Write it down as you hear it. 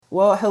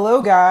Well,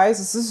 hello guys,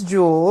 this is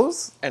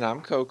Jules. And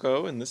I'm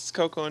Coco, and this is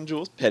Coco and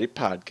Jules' Petty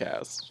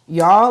Podcast.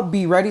 Y'all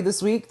be ready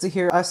this week to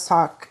hear us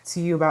talk to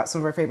you about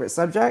some of our favorite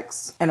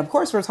subjects. And of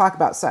course, we're talking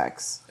about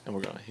sex. And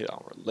we're going to hit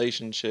on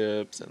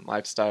relationships and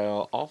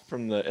lifestyle, all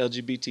from the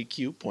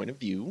LGBTQ point of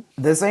view.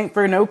 This ain't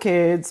for no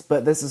kids,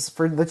 but this is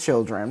for the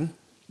children.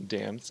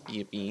 Damn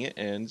skippy.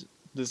 And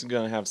this is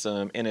going to have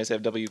some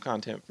NSFW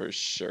content for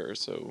sure,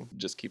 so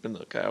just keep a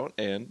lookout.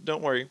 And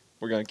don't worry,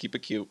 we're going to keep it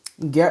cute.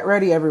 Get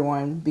ready,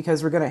 everyone,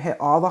 because we're going to hit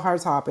all the hard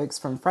topics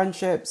from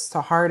friendships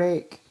to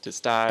heartache To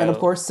style. and, of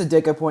course, to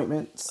dick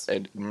appointments.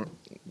 And,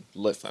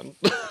 listen.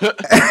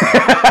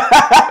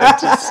 And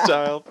to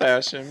style,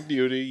 fashion,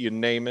 beauty, you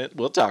name it,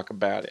 we'll talk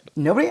about it.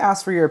 Nobody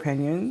asked for your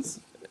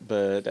opinions.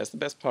 But that's the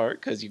best part,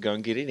 because you're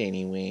going to get it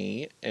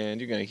anyway, and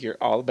you're going to hear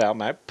all about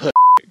my pussy.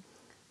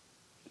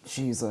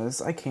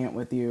 Jesus, I can't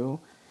with you.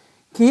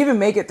 Can you even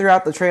make it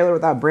throughout the trailer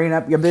without bringing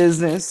up your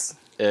business?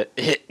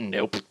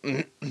 Nope.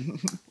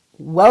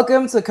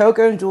 Welcome to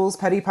Coco and Jules'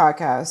 Petty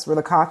Podcast, where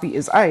the coffee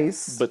is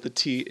ice. But the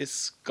tea is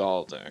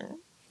scalding.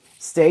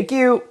 Stay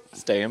cute,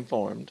 Stay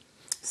informed.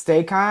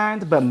 stay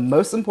kind, but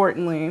most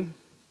importantly,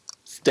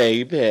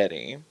 Stay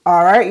petty.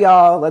 all right,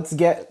 y'all, let's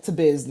get to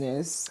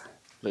business.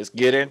 Let's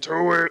get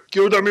into it.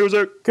 Cue the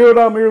music. Cue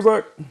that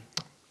music.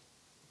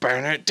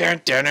 Burn it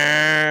down,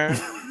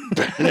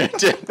 Burn it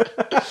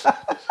down.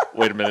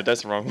 Wait a minute,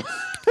 that's wrong.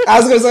 I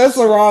was gonna say that's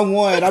the wrong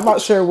one. I'm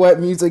not sure what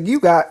music you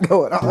got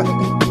going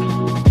on.